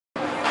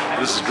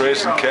This is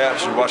Grayson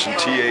Caps. You're watching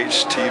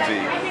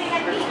THTV.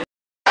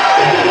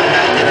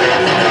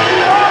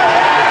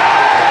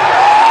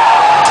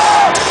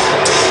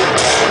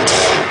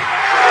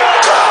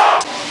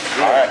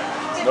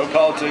 No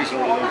politics or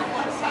religion.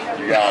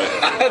 You got it.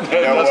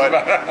 You know what?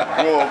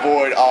 We'll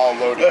avoid all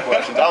loaded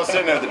questions. I was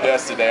sitting at the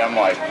desk today. I'm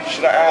like,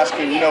 should I ask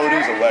him? You know, it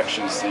is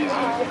election season.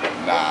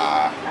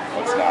 Nah,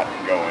 let's not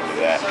go into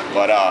that.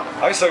 But I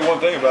can say one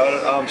thing about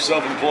it. I'm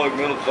self-employed,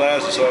 middle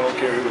class, so I don't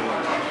care who it is.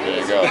 There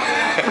you go.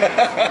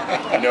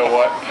 You know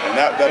what? And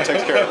that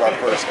takes care of our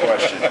first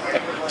question.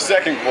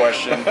 Second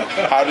question: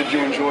 how did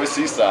you enjoy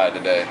Seaside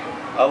today?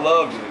 I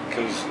loved it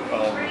because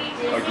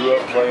I grew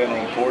up playing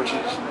on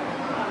porches.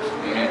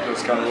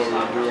 That's kind of what we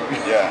were doing.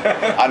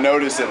 Yeah, I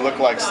noticed it looked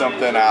like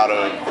something out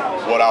of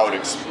what I would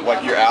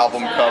like your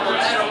album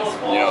covers.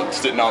 You know,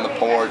 sitting on the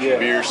porch,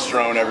 beer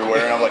strewn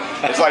everywhere, and I'm like,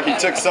 it's like he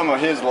took some of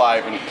his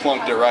life and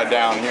plunked it right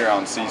down here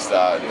on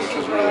Seaside, which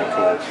was really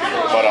cool.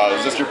 But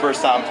is this your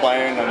first time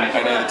playing in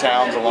any of the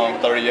towns along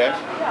 38?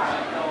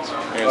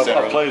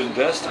 I played in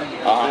Destin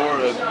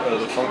before at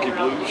the Funky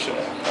Blues Shack.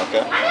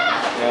 Okay.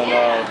 And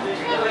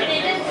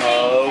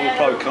we'll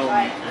probably come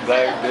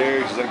back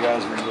there because that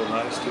guy's been real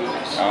nice to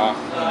us. And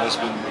that's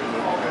been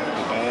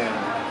the band.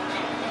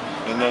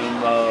 And then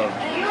my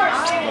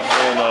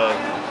friend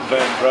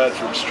Van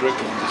Bradford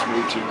Strickland just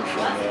moved here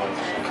from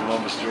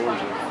Columbus,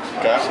 Georgia.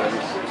 Okay. So he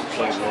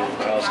played a little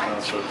house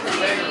concert for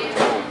me.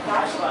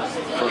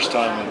 First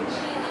time in.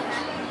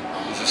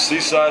 Is it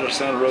Seaside or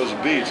Santa Rosa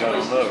Beach? I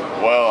don't know.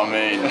 Well, I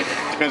mean, it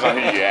depends on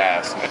who you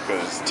ask,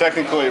 because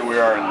technically we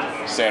are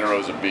in Santa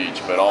Rosa Beach,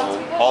 but all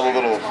the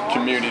little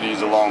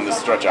communities along this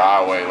stretch of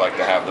highway like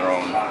to have their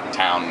own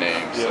town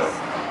names. Yeah.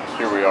 So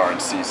here we are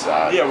in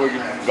Seaside. Yeah, we're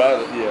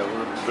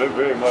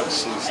very much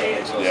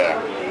Seaside. So yeah,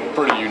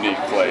 pretty unique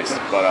place.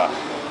 But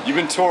you've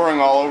been touring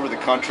all over the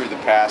country the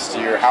past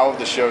year. How have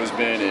the shows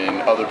been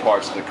in other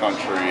parts of the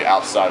country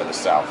outside of the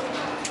South?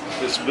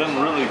 It's been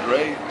really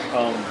great.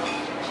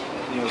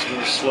 You know, it's been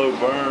a slow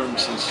burn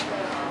since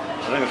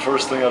I think the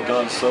first thing I've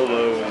done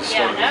solo was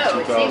started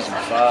in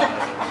 2005.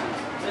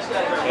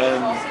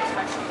 And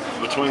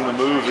between the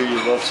movie,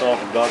 Love Song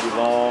from Bobby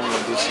Long,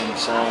 I did some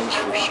songs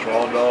for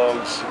Straw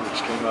Dogs,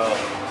 which came out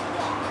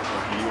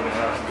like a year and a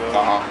half ago.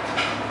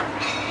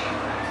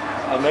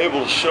 I'm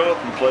able to show up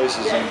in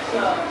places, and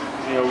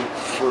you know,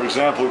 for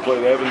example, we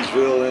played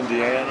Evansville,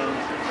 Indiana,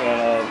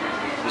 and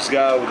this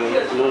guy with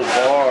a little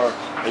bar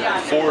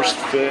forced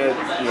fed,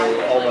 you know,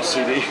 all my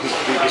CDs to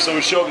people. So we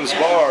show up at this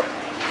bar,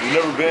 we've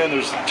never been,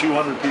 there's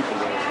 200 people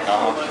there.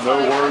 No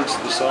words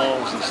to the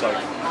songs. It's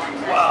like,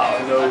 wow,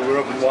 you know,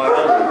 we're up in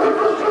Wyoming,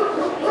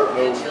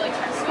 no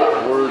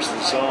words to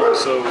the songs.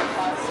 So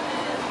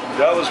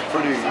that was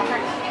pretty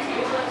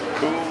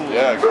cool.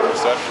 Yeah, good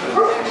reception.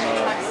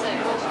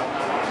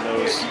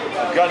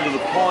 I've gotten to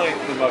the point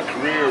in my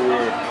career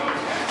where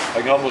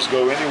I can almost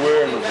go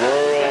anywhere in the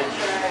world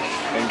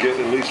and get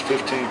at least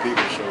 15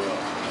 people show up.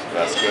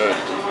 That's good.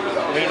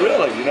 I mean,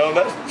 really, you know,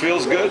 that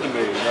feels good to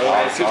me. You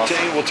know, 15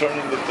 awesome. Will turn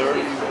into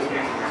 30.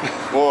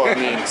 Well, I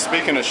mean,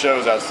 speaking of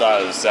shows outside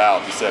of the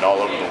South, you said all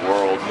over the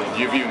world.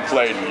 You've even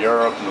played in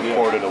Europe and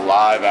recorded a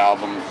live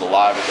album,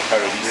 Live at the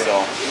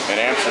Paradiso in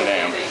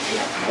Amsterdam.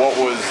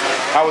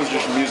 How was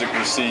your music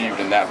received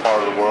in that part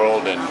of the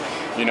world? And,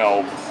 you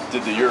know,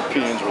 did the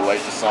Europeans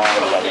relate to songs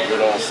like the good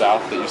old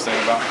South that you sing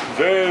about?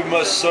 Very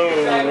much so,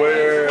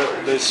 where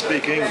they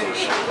speak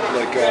English,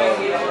 like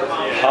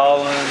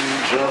Holland,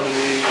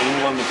 Germany,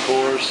 England, of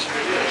course.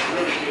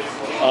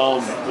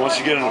 Once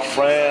you get into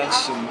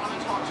France and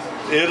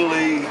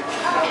Italy,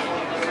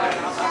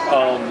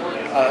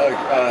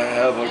 I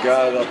have a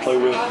guy that I play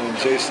with named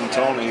Jason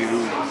Tony,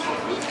 who,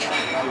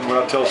 when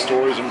I tell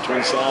stories in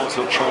between songs,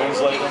 he'll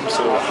translate them.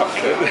 So,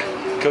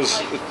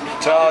 because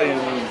Italian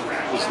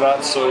is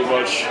not so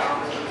much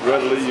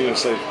readily, you know,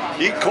 say,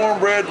 eat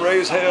cornbread and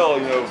raise hell,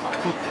 you know.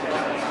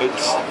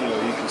 It's, you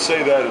know, you can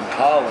say that in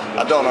Holland.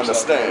 I don't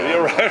understand. Yeah,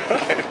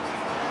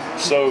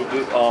 right. So,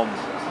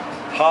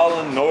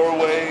 Holland,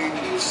 Norway,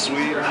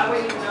 Sweden,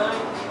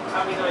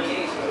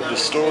 the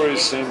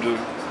stories seem to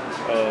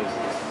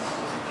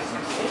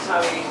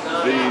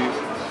be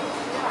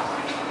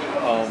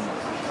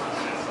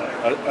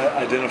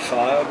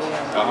identifiable,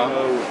 you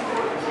know,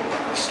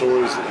 the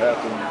stories that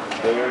happen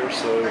there,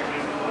 so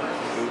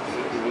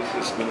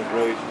it's been a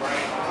great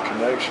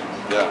connection.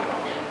 Yeah.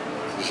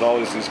 There's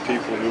always these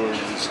people who are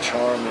these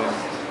charming,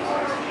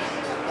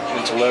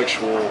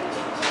 intellectual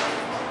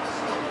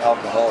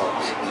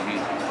alcoholics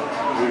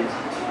who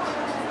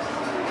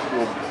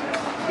will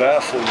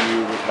baffle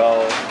you with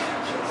how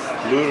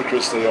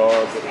ludicrous they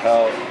are, but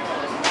how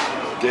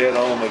dead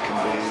on they can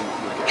be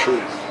with the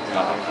truth. You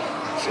know?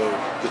 So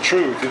the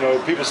truth, you know,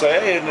 people say,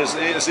 hey,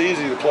 it's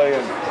easy to play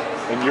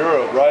in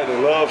Europe, right? They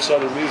love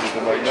Southern music.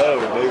 I'm like, no,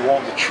 they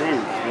want the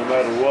truth, no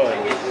matter what.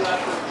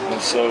 And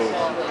so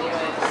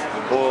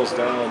it boils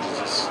down to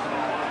just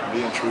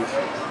being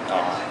truthful.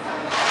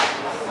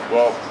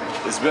 Well,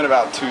 It's been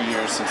about 2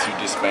 years since you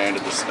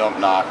disbanded the Stump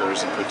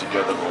Knockers and put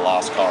together the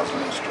Lost Cause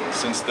Minstrels.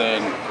 Since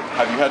then,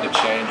 have you had to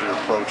change your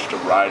approach to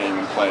writing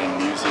and playing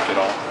music at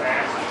all?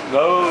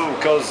 No,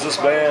 because this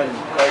band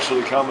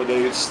actually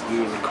accommodates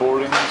the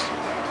recordings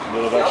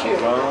that I've actually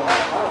done.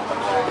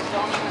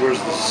 Whereas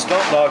the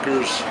Stump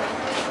Knockers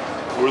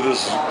were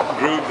this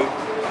group that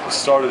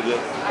started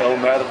at El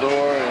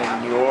Matador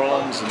in New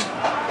Orleans,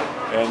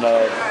 and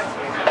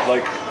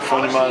like a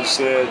friend of mine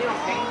said,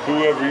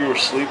 whoever you were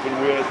sleeping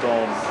with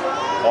on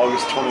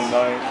August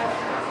 29th,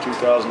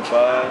 2005,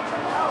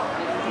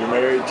 you're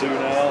married to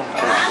now,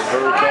 because of the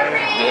hurricane.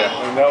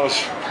 Yeah. And that was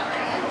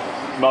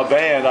my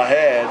band I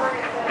had,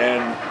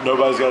 and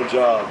nobody's got a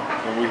job.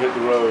 And we hit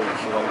the road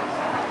for like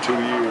 2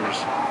 years.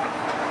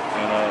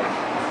 And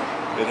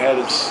it had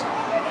its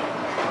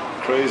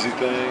crazy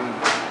thing,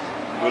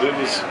 but it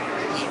was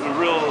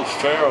real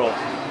feral,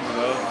 you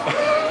know.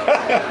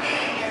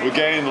 We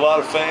gained a lot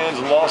of fans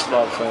and lost a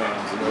lot of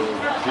fans. You know,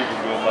 people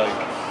being like,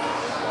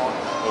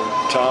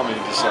 Tommy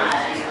just like,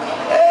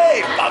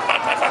 hey,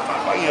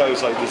 you know,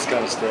 it's like this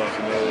kind of stuff.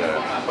 You know,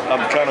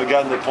 I'm kind of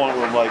gotten to the point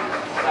where I'm like,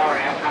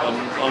 I'm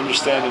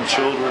understanding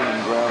children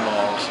and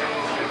grandmas,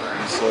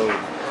 and so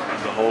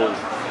the whole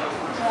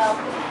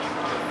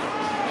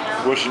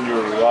wishing you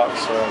were a rock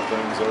star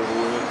thing's over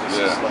with. It's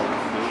just like,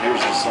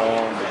 here's the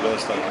song, the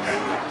best I can do.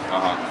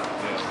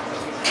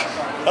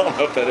 I don't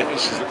know if that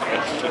answers the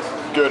question.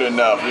 Good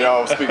enough. You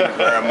know, speaking of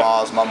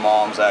grandmas, my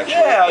mom's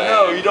actually. Yeah,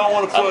 no, you don't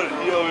want to put,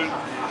 you know,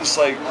 it's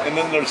like, and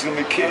then there's going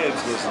to be kids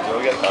listening to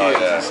it. I got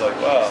kids. It's like,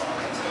 wow.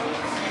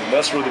 And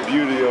that's where the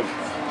beauty of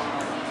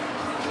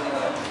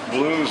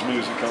blues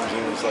music comes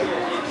in. It's like,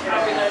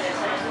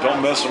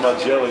 don't mess with my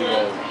jelly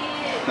roll.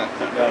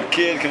 Now, a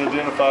kid can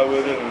identify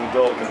with it, and an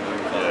adult can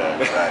identify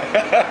with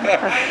it.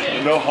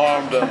 Right. No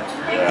harm done.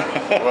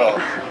 Yeah.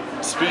 Well,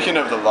 speaking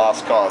of the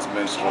Lost Cause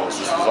Minstrels,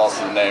 this was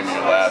also the name of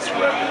your last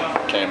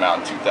record. It came out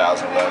in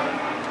 2011.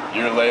 A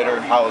year later,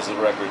 how was the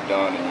record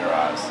done in your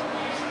eyes?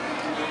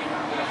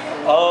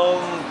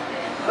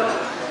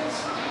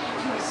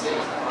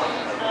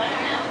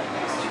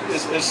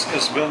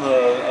 It's been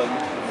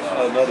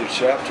another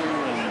chapter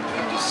in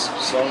just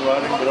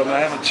songwriting, but I mean, I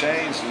haven't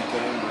changed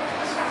anything.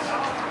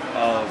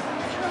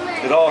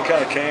 It all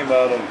kind of came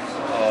out of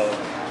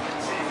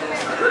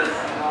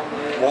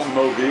wanting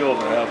Mobile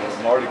to have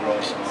a Mardi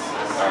Gras song.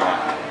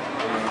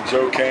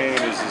 Joe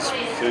Kane is this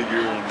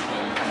figure in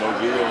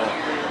Mobile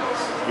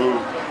who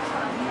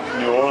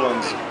New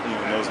Orleans, you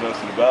know, knows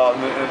nothing about,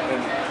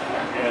 and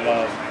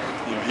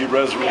you know, he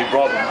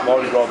brought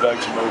Mardi Gras back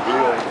to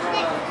Mobile.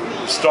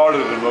 It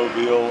started in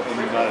Mobile in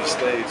the United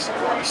States.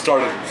 It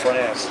started in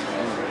France,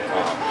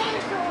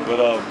 but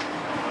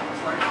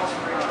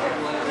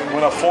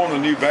when I formed a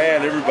new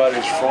band, everybody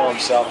was from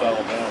South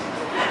Alabama,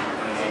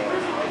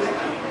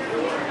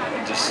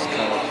 and just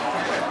kind of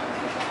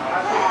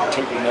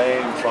took the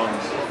name from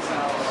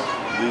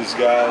these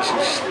guys who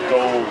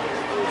stole,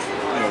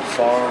 you know,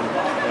 farm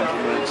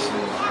implements and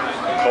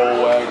a coal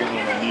wagon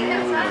and a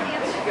mule and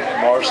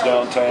marched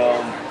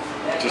downtown,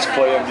 just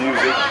playing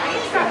music,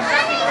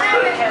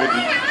 and with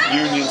the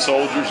Union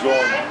soldiers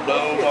going,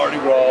 no Mardi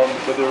Gras,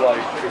 but they're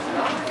like,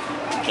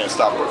 can't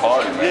stop the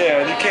party, man. Yeah,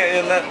 and you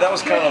can't, and that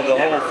was kind of the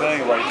whole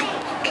thing, like,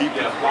 keep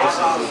it, this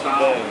is the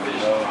thing, you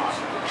know.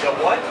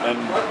 And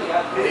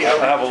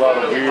I have a lot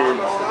of weird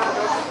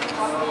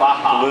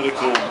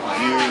political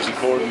views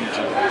according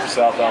to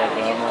South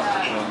Alabama,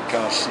 and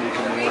kind of sneak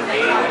them in.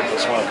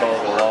 That's why I call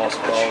it the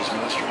Lost Cause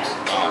Minstrels.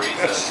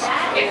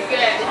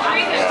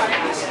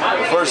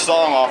 The first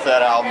song off that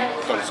album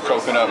was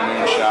Coconut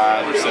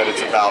Moonshine. You said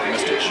it's about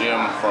Mr.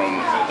 Jim from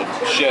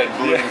the Shed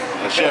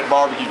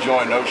barbecue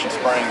joint in Ocean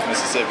Springs,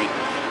 Mississippi.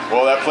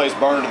 Well, that place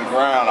burned to the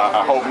ground.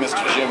 I hope Mr.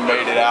 Jim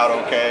made it out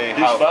okay.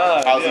 He's fine.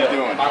 How's he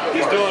doing?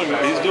 He's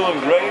doing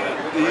great.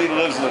 He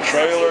lives in a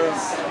trailer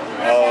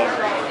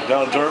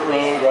down a dirt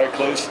road right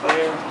close to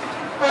there,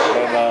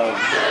 and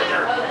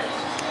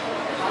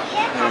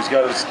you know, he's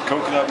got his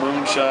Coconut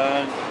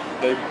Moonshine.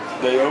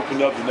 They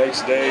opened up the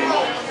next day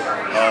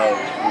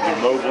with their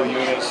mobile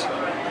units.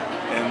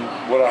 And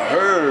what I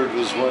heard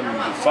was when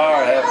the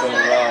fire happened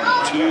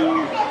around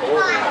 2,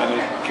 and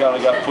it kind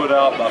of got put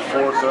out by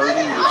 4:30,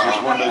 which is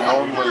when they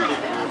normally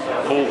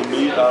pull the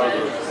meat out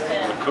of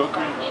the cooker.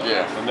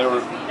 Yeah. And they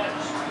were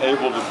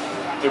able to,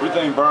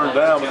 everything burned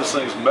down, but this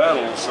thing's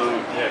metal, so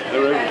they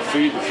were able to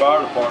feed the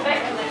fire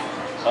department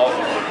off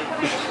of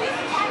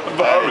the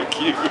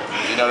barbecue.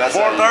 You know, that's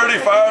 4:30,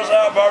 fire's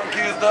out,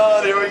 barbecue's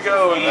done, here we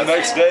go. And the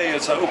next day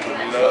it's open,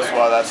 you know. That's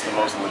why that's the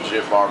most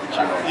legit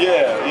barbecue.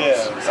 Yeah.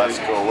 That's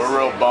cool. We're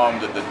real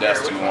bummed that the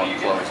Destin one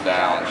closed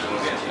down.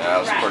 Yeah, that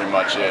was pretty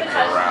much it for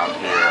around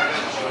here.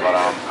 But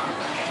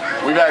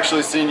we've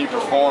actually seen you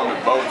perform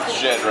at both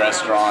Shed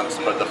restaurants,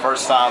 but the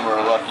first time we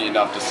were lucky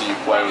enough to see you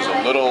play was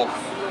a little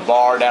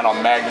bar down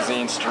on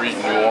Magazine Street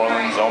in New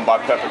Orleans, owned by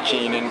Pepper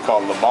Keenan,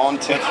 called Le Bon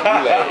Temps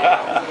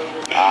Roulette.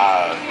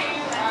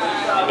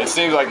 it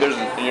seems like there's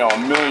a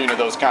million of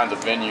those kinds of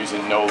venues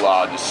in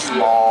NOLA, just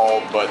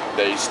small, but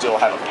they still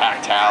have a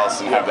packed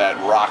house and have that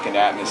rocking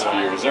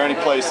atmosphere. Is there any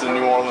place in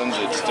New Orleans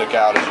that stuck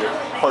out as your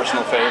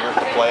personal favorite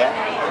to play at?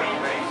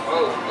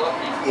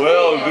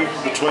 Well,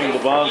 between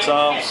Levon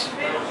Toms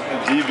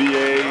and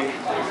DBA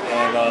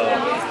and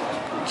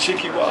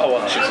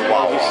Chicky-Wah-Wah.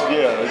 Chicky-Wah-Wah.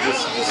 Yeah, they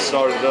just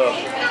started up.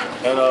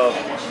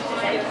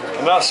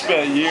 And I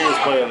spent years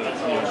playing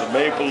the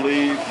Maple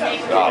Leaf.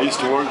 I used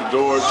to work the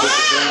door at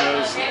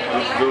Tippetinas.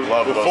 It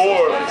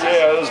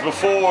was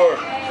before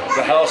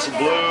the House of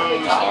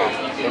Blues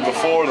and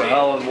before the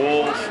Howlin'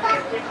 Wolf.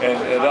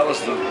 And that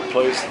was the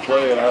place to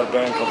play. And I had a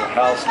band called the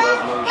House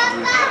Levelers.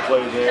 We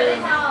played there.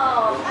 And,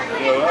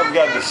 I've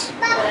got this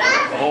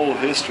whole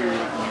history with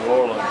New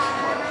Orleans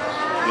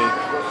that,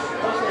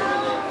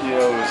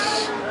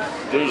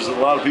 there's a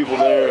lot of people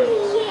there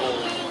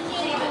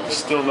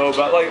still know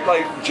about,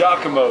 like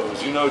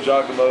Giacomo's.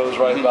 Giacomo's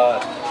right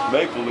by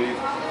Maple Leaf.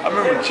 I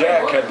remember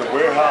Jack had the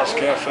Warehouse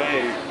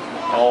Cafe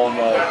on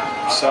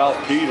South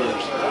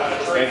Peters,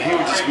 and he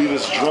would just be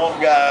this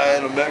drunk guy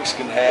in a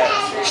Mexican hat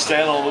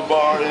standing on the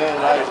bar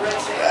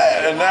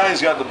and now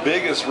he's got the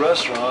biggest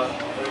restaurant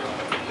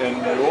in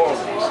New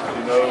Orleans,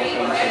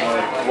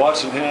 and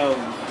watching him,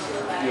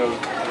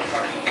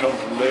 come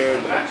from there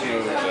to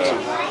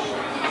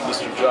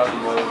Mr.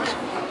 Giacomo's,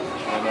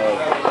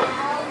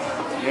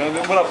 and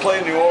then when I play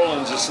in New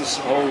Orleans, it's this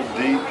whole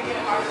deep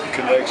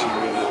connection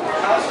with it.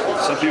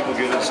 Some people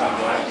get it, some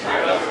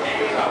don't.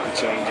 It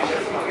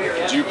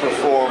changes. Do you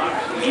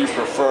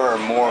prefer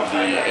more of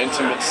the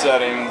intimate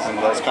settings and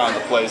those kinds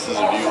of places,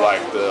 or do you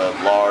like the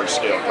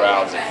large-scale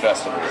crowds at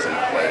festivals that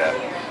you play at?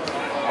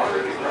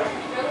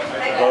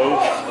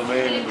 Both.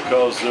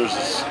 Because there's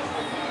this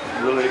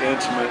really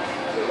intimate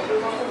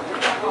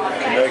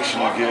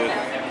connection you get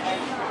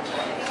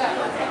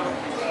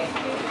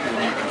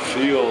when you can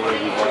feel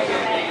everybody.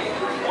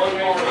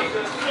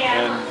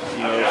 And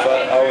if I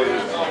were to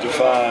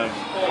define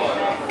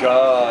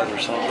God or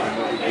something, it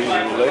would be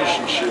the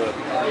relationship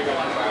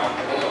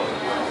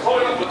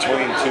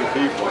between two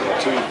people,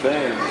 two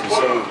things. And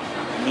so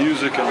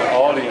music and the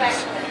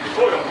audience.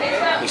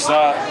 It's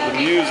not the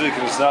music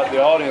and it's not the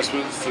audience,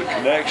 but it's the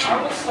connection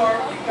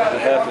that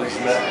happens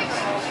in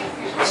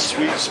that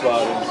sweet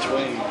spot in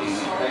between.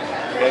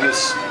 And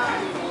it's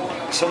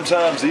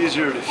sometimes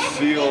easier to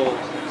feel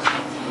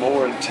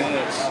more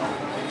intense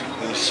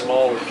in a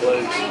smaller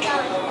place.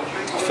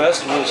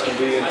 Festivals can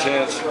be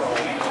intense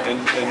in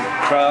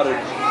crowded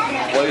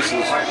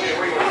places.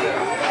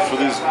 For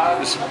these,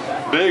 it's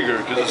bigger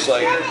because it's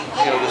like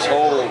this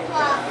whole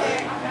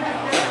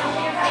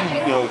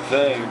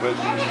thing. But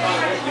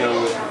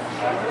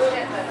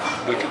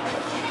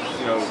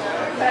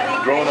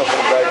growing up on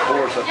a back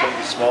porch, I think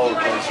the smaller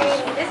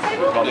places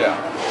probably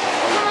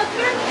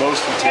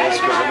most intense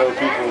because I know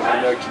people are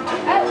connecting to the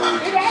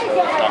words and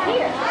stuff.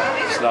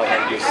 It's not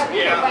like this.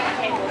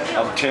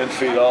 I'm 10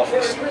 feet off the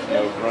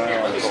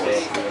ground and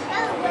stuff.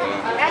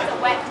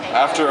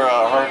 After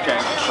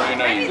Hurricane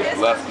Katrina, you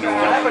left New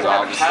Orleans,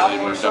 obviously,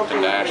 moved up to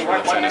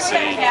Nashville,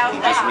 Tennessee.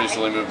 You just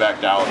recently moved back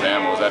to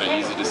Alabama. Was that an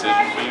easy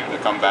decision for you to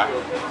come back?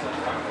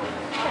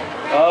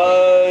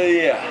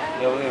 Yeah.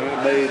 It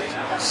made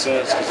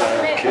sense because I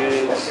have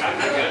kids. 11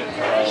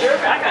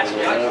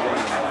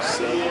 and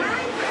 7.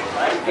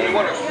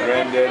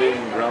 Granddaddy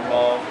and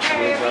grandma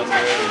live down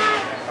there.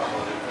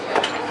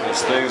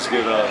 As things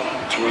get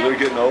to where they're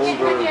getting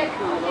older,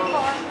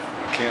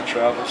 can't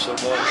travel so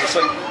much. It's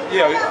like,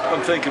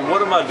 I'm thinking,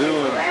 what am I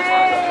doing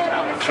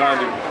trying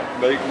to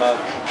make my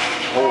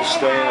whole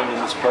stand in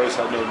this place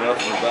I know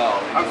nothing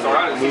about? I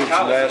moved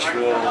to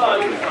Nashville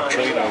after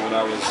Katrina when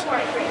I was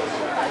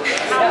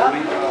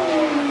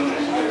 40.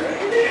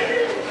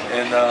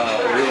 And I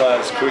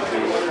realized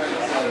quickly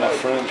that my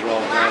friends were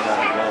all down on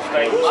the Gulf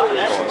Coast.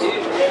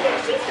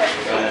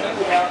 And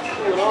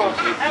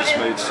it just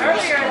made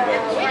sense to come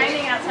back.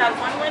 Exactly.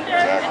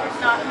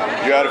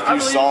 You had a few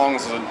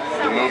songs in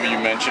the movie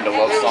you mentioned, a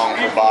love song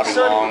for Bobby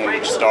Long,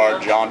 which starred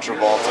John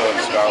Travolta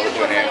and Scarlett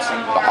Johansson,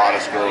 the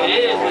hottest girl in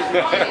the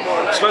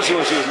world. Especially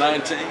when she was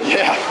 19.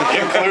 Yeah,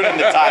 including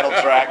the title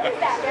track.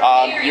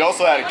 You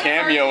also had a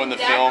cameo in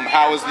the film.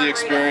 How was the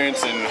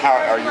experience, and how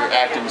are your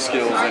acting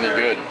skills any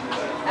good?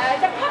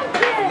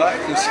 My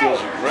acting skills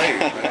are great.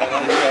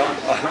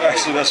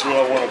 Actually, that's what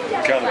I want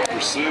to kind of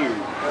pursue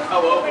a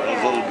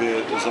little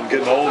bit as I'm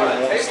getting older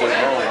and want to stay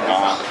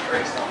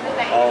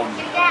home.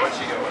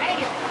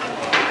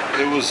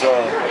 It was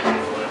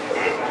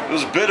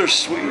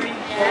bittersweet,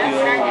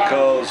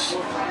 because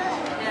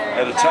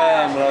at a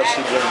time when I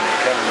should have been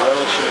kind of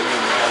relishing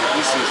and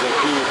this is a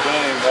cool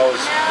thing,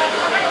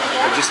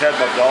 I just had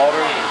my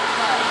daughter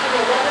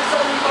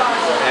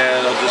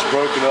and I just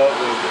broken up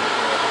with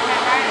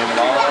her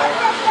mom.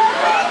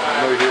 I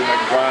know you hear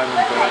that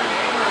grinding thing.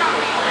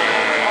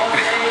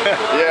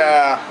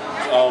 Yeah.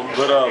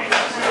 But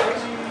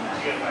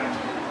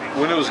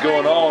when it was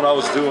going on, I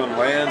was doing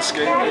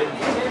landscaping.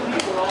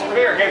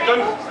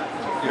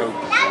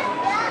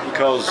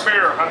 because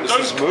it's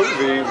this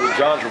movie with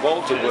John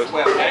Travolta, but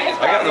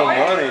I got no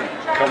money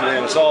coming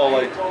in. It's all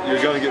like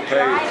you're going to get paid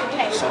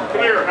at some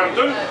point.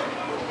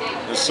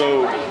 And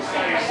so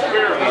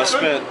I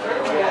spent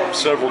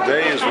several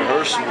days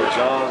rehearsing with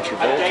John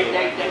Travolta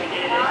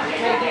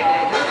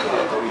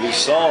with these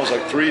songs,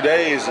 like 3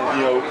 days. And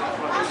you know,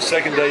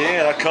 second day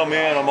in, I come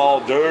in, I'm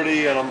all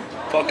dirty, and I'm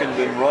fucking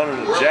been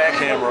running a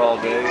jackhammer all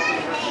day.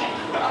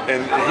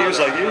 And he was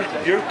like,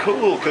 you're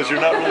cool because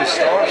you're not really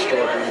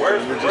starstruck.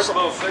 You're just,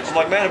 I'm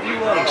like, man, have you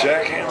run a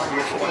jackhammer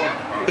before?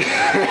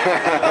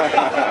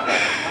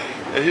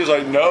 And he was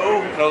like,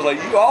 no. And I was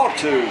like, you ought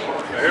to.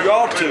 You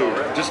ought to.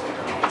 Just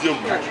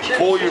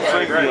pull your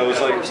finger. You know, it's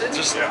like,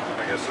 just.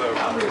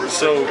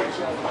 So,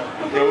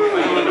 you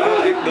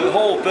know, the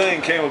whole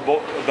thing came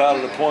about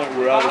at a point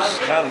where I was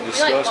kind of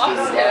disgusted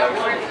with life.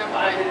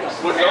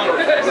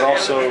 But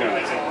also, you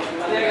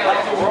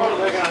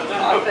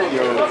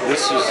know,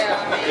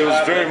 it was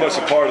very much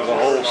a part of the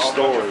whole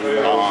story.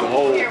 You know, the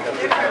whole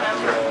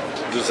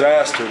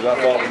disaster that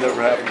I thought would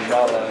never happen in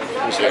my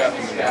life was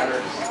happening at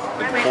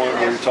the point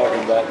where you're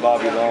talking about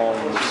Bobby Long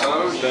and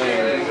this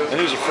thing. And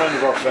he was a friend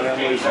of our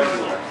family's.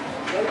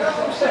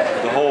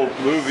 The whole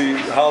movie,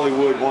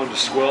 Hollywood wanted to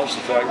squelch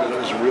the fact that it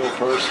was a real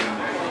person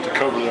to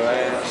cover their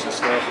ass and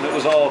stuff. And it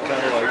was all kind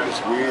of like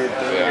this weird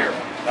thing.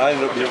 I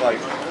ended up being like,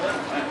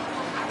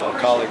 fuck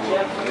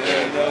Hollywood.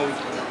 Yeah, you know,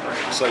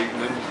 it's like,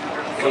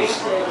 because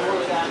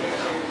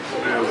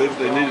you know,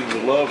 they needed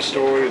the love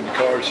story and the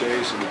car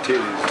chase and the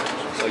titties.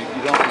 It's like,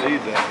 you don't need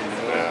that, you know.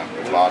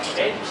 Yeah, botched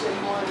it.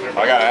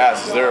 I gotta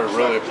ask, is there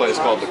really a place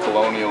called the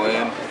Colonial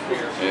Inn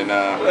in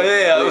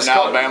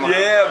Alabama?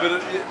 Yeah,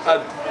 but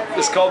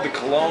it's called the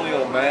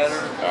Colonial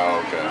Manor.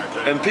 Oh,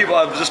 okay. And people,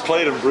 I've just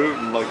played in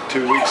Bruton like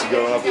 2 weeks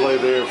ago, and I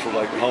played there for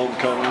like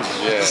homecomings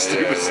and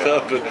stupid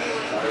stuff. But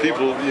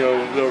people, you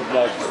know, there were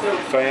my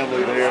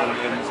family there,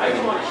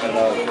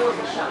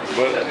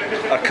 but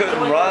I couldn't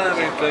rhyme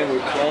anything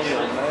with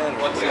Colonial Manor.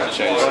 Like,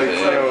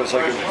 you know, it's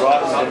like a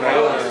rotten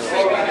banana.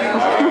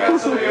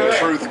 The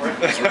truth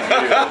is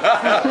revealed.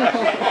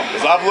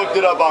 Because I've looked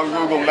it up on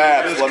Google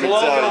Maps. It's let me tell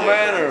Colonial you.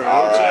 Manor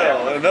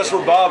Hotel, and that's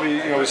where Bobby,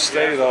 you know,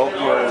 stayed. You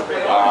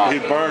know, he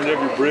burned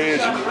every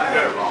bridge, and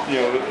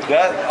you know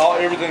that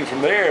everything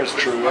from there is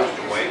true.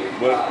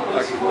 But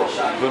like,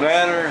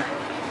 banana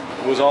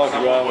was all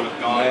rhymed with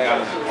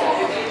banana.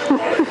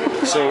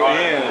 So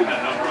in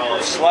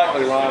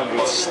slightly rhymed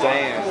with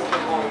stand.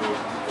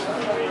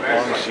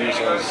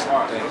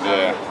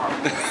 Yeah.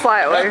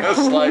 Slightly.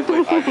 Slightly.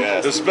 I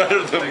guess. It's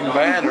better than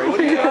manner. What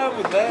do you have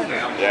with that?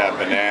 Yeah,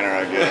 banana,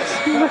 I guess.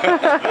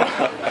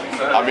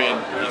 I mean,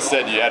 you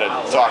said you had to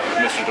talk with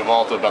Mr.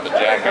 Travolta about the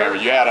jackhammer.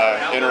 You had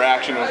an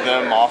interaction with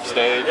them off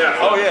stage?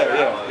 Oh,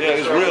 yeah. It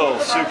was real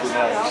super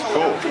nice.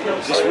 Cool.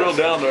 Just real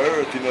down to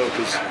earth, you know,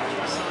 because,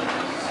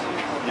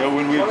 you know,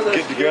 when we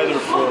get together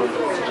for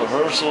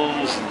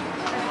rehearsals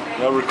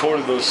and I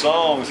recorded those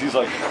songs, he's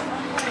like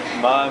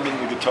miming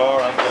the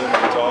guitar, I'm playing the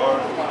guitar.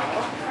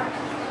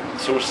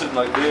 So we're sitting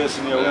like this,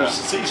 and you know, we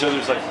see each other.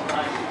 It's like,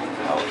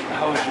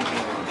 how is you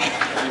doing?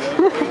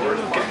 You know,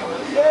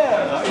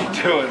 yeah, how you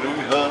doing? And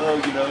we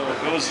hug, you know.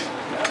 It was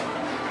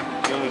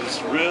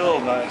just real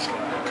nice.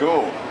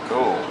 Cool.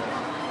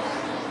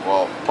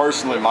 Well,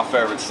 personally, my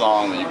favorite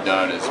song that you've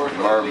done is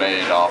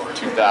Mermaid off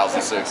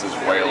 2006's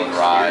Whale and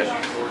Ride.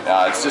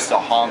 It's just a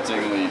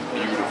hauntingly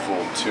beautiful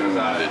tune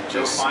that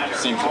just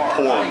seems to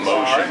pour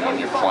emotion when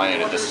you're playing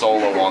it. The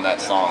solo on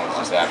that song is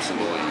just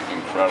absolutely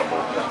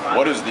incredible.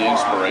 What is the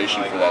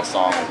inspiration for that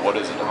song, and what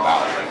is it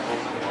about?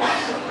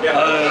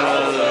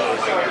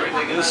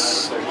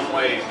 It's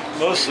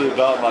mostly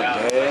about my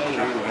dad,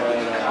 who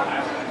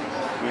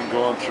had been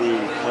going through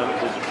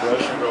clinical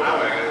depression.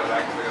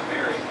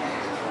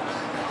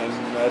 And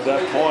at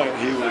that point,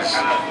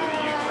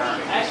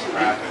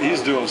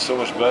 he's doing so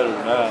much better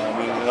now. I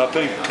mean, and I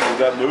think with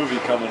that movie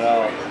coming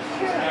out,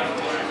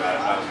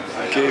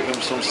 it gave him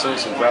some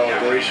sense of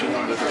validation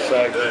that the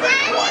fact that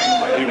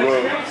he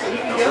wrote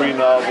 3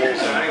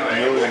 novels and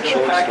a million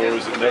short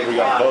stories that never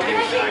got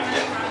published.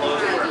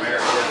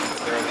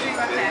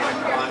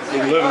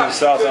 And living in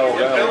South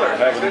Alabama,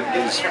 having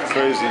these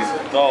crazy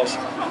thoughts,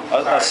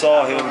 I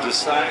saw him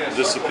just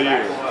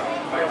disappear.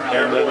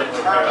 And then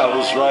I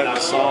was writing a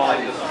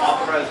song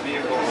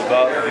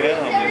about him,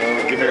 you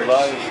know, give me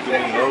life, give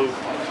me hope,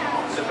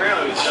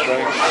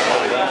 strength,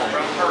 all that.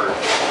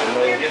 You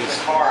know, 'cause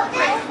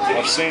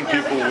I've seen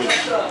people with,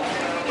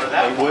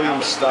 like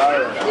William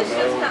Styron, you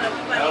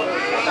know,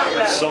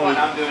 some of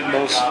the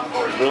most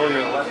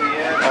brilliant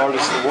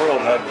artists in the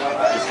world had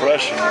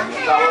depression, and it's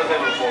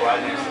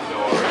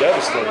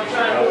devastating, you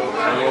know,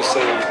 and they'll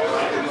say,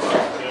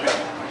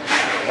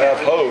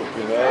 have hope,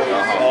 you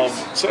know.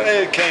 So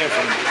it came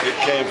from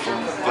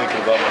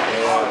thinking about my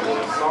dad.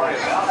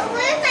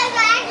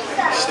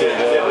 Still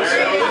does.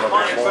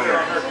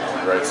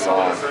 Great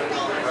song.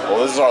 Well,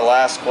 this is our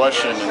last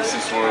question, and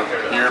since we're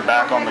here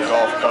back on the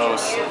Gulf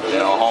Coast, you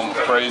know, home of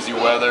crazy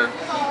weather,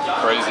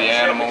 crazy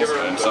animals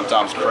and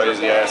sometimes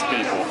crazy ass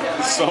people.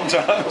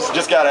 Sometimes.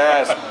 Just gotta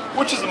ask,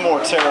 which is the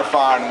more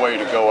terrifying way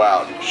to go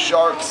out?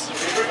 Sharks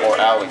or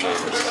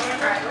alligators?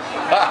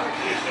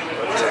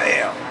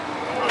 Damn.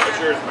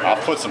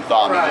 I'll put some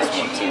thought into this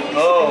one too.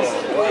 Oh,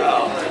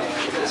 wow.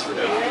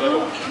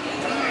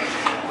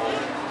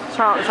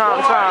 Trump.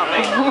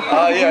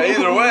 Yeah,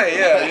 either way,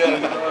 yeah.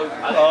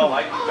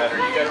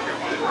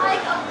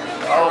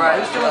 Alright,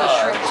 who's doing the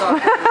shrimp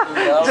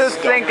talk? Just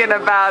thinking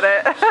about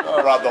it.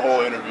 Throughout the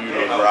whole interview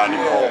to a grinding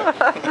halt.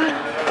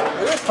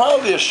 It's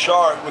probably a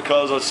shark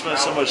because I spent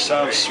so much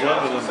time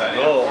swimming in the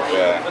Gulf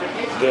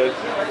that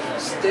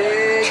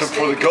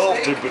for the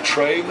Gulf to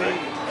betray me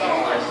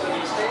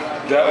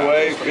that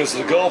way, because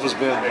the Gulf has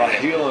been my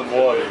healing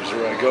waters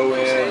where I go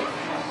in.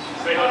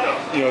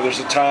 You know, there's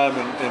a time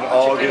in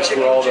August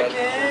where all that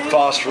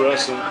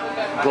phosphorescent,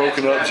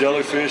 broken up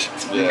jellyfish,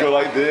 you go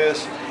like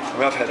this. I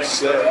mean, I've had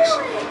sex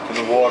in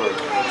the water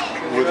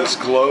with this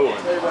glowing,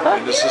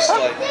 and it's just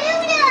like,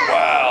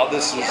 wow,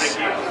 this is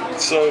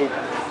so.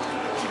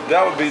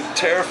 That would be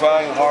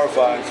terrifying and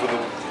horrifying for the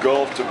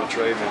Gulf to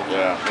betray me in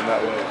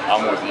that way.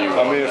 I'm with you.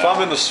 I mean, if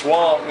I'm in the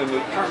swamp, I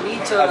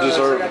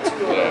deserve it.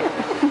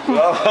 I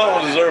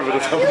don't deserve it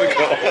if I'm in the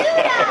Gulf.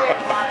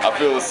 I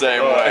feel the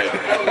same way.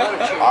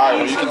 All right,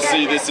 well, you can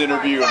see this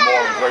interview and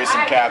more of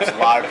Grayson Cap's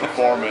live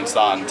performance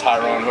on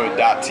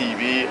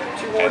TyroneHood.tv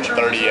and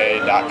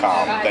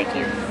 30a.com. Thank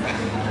you.